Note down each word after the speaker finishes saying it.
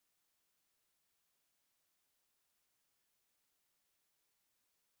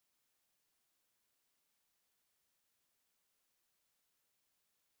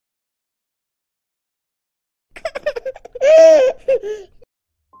Can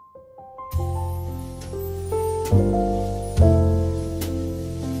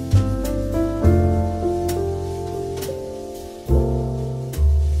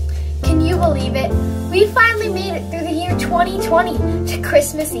you believe it? We finally made it through the year 2020 to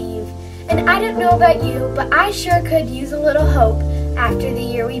Christmas Eve. And I don't know about you, but I sure could use a little hope after the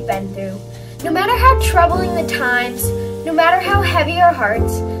year we've been through. No matter how troubling the times, no matter how heavy our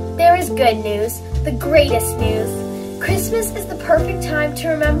hearts, there is good news, the greatest news. Christmas is the perfect time to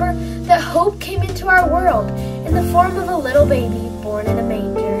remember that hope came into our world in the form of a little baby born in a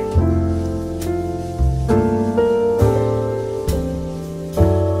manger.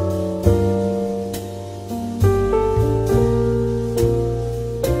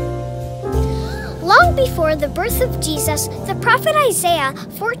 Long before the birth of Jesus, the prophet Isaiah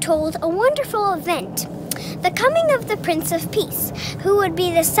foretold a wonderful event, the coming of the Prince of Peace, who would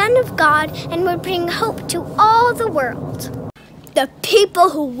be the Son of God and would bring hope to all the world. The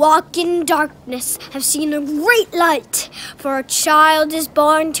people who walk in darkness have seen a great light, for a child is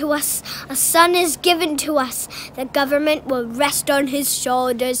born to us, a son is given to us. The government will rest on his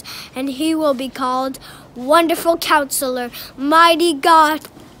shoulders, and he will be called Wonderful Counselor, Mighty God,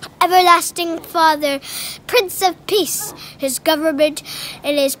 Everlasting Father, Prince of Peace. His government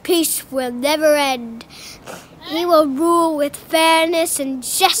and his peace will never end. He will rule with fairness and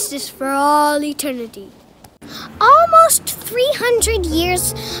justice for all eternity. Almost 300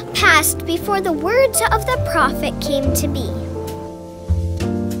 years passed before the words of the prophet came to be.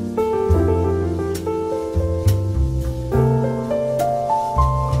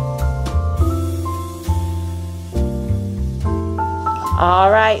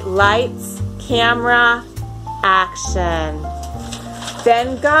 All right, lights, camera, action.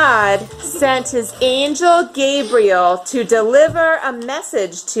 Then God sent his angel Gabriel to deliver a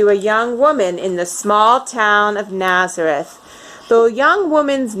message to a young woman in the small town of Nazareth. The young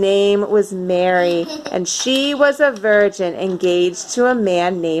woman's name was Mary, and she was a virgin engaged to a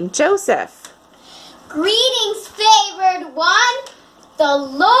man named Joseph. Greetings, favored one. The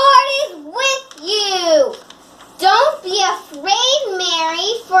Lord is with you. Don't be afraid,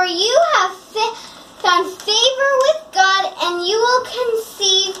 Mary, for you have found favor with God, and you will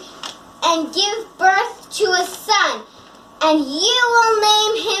conceive and give birth to a son, and you will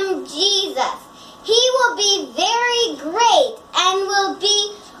name him Jesus. He will be very great and will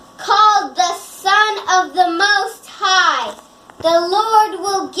be called the Son of the Most High. The Lord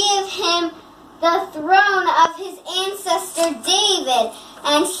will give him the throne of his ancestor David,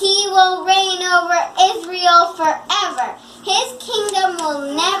 and he will reign over Israel forever. His kingdom will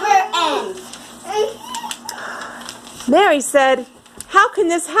never end. Mary said, "How can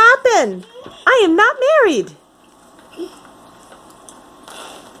this happen? I am not married."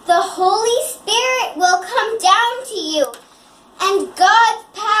 The Holy Spirit will come down to you, and God's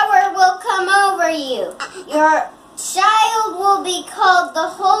power will come over you. Your child will be called the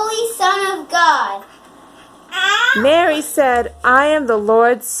Holy Son of God. Mary said, "I am the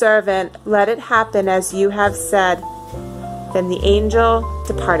Lord's servant. Let it happen as you have said." Then the angel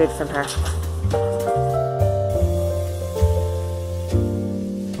departed from her.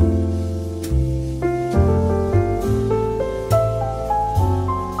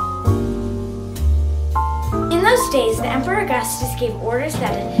 In those days, the Emperor Augustus gave orders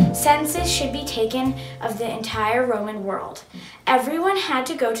that a census should be taken of the entire Roman world. Everyone had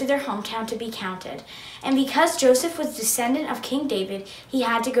to go to their hometown to be counted. And because Joseph was descendant of King David, he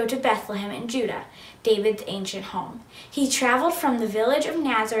had to go to Bethlehem in Judah, David's ancient home. He traveled from the village of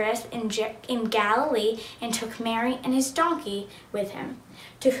Nazareth in Galilee and took Mary and his donkey with him,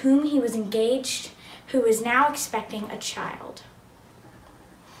 to whom he was engaged, who was now expecting a child.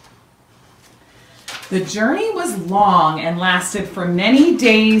 The journey was long and lasted for many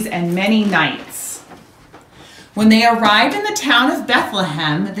days and many nights. When they arrived in the town of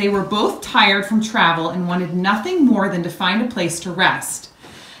Bethlehem, they were both tired from travel and wanted nothing more than to find a place to rest.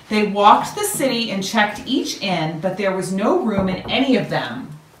 They walked the city and checked each inn, but there was no room in any of them.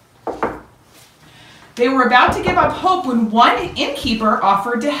 They were about to give up hope when one innkeeper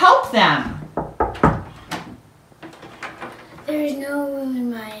offered to help them. There is no room in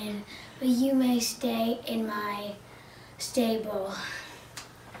my inn, but you may stay in my stable.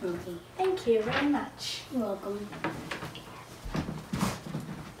 Okay. Thank you very much. You're welcome.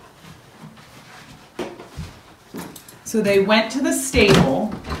 So they went to the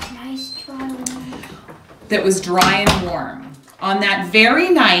stable Nice try. that was dry and warm. On that very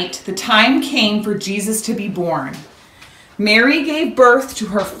night, the time came for Jesus to be born. Mary gave birth to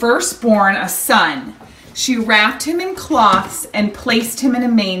her firstborn, a son. She wrapped him in cloths and placed him in a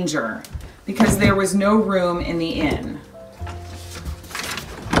manger because there was no room in the inn.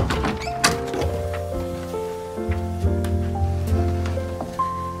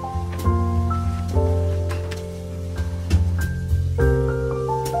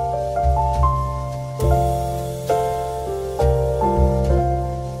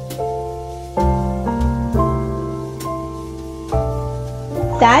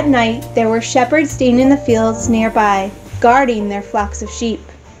 That night there were shepherds staying in the fields nearby, guarding their flocks of sheep.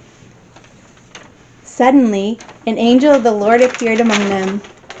 Suddenly, an angel of the Lord appeared among them,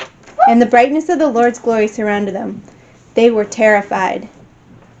 and the brightness of the Lord's glory surrounded them. They were terrified.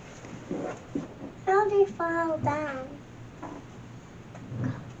 How they fall down?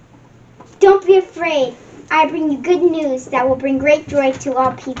 Don't be afraid. I bring you good news that will bring great joy to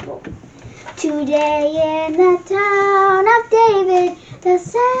all people. Today in the town of David, the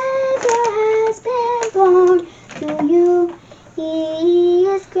Savior has been born. To you, He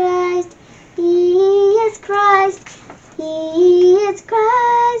is Christ. He is Christ. He is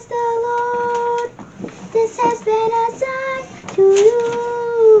Christ the Lord. This has been a sign to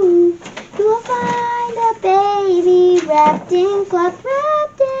you. You will find a baby wrapped in cloth,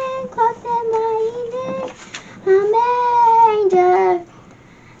 and lying in a manger,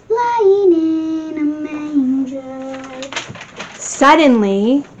 lying in a manger.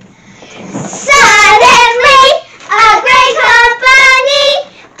 Suddenly, a great company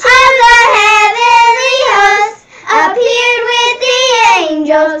of the heavenly hosts appeared with the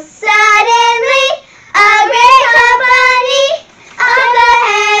angels. Suddenly, a great company of the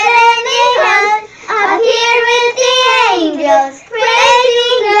heavenly hosts appeared with the angels,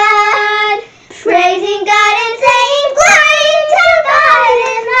 praising God and saying, "Glory to God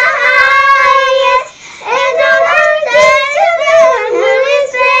in the highest, and on earth peace to them who is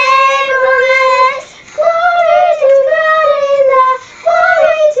faithfulness. Glory to God in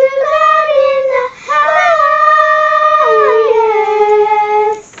the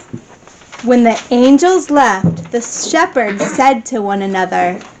highest." when the angels left, the shepherds said to one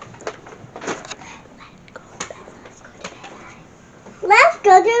another, Let's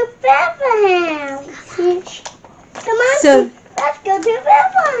go to Bethlehem. Come on, So- let's go to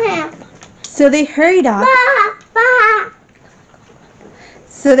Bethlehem. So they hurried off.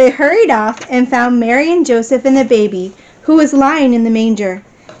 So they hurried off and found Mary and Joseph and the baby, who was lying in the manger.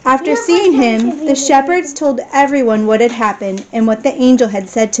 After seeing him, the shepherds told everyone what had happened and what the angel had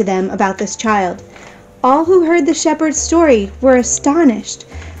said to them about this child. All who heard the shepherd's story were astonished,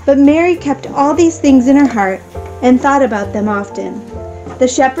 but Mary kept all these things in her heart and thought about them often. The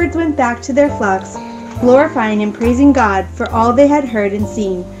shepherds went back to their flocks, glorifying and praising God for all they had heard and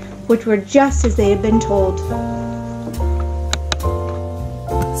seen, which were just as they had been told.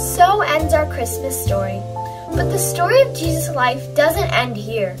 So ends our Christmas story. But the story of Jesus' life doesn't end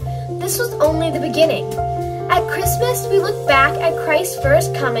here. This was only the beginning. At Christmas, we look back at Christ's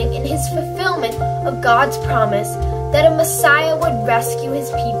first coming and his fulfillment of God's promise that a Messiah would rescue his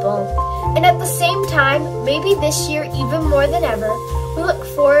people. And at the same time, maybe this year even more than ever, we look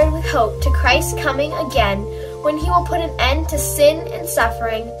forward with hope to Christ coming again, when he will put an end to sin and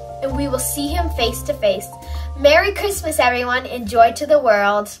suffering, and we will see him face to face. Merry Christmas, everyone, and joy to the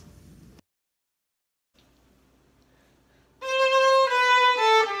world.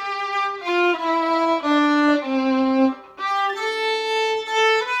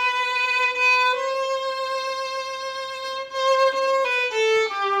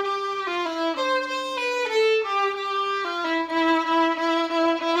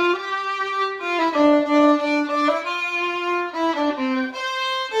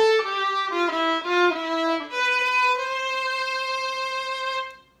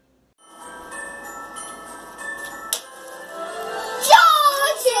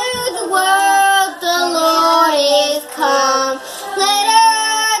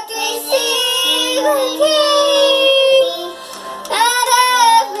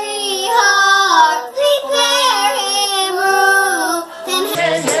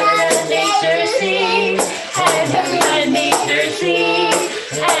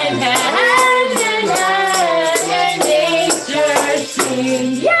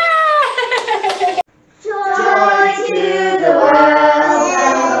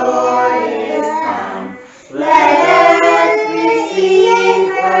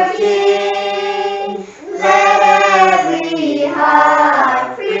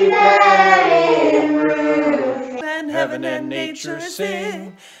 Heaven and nature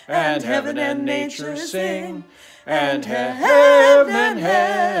sing, and heaven and nature sing, and heaven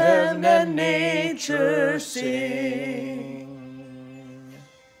and nature sing.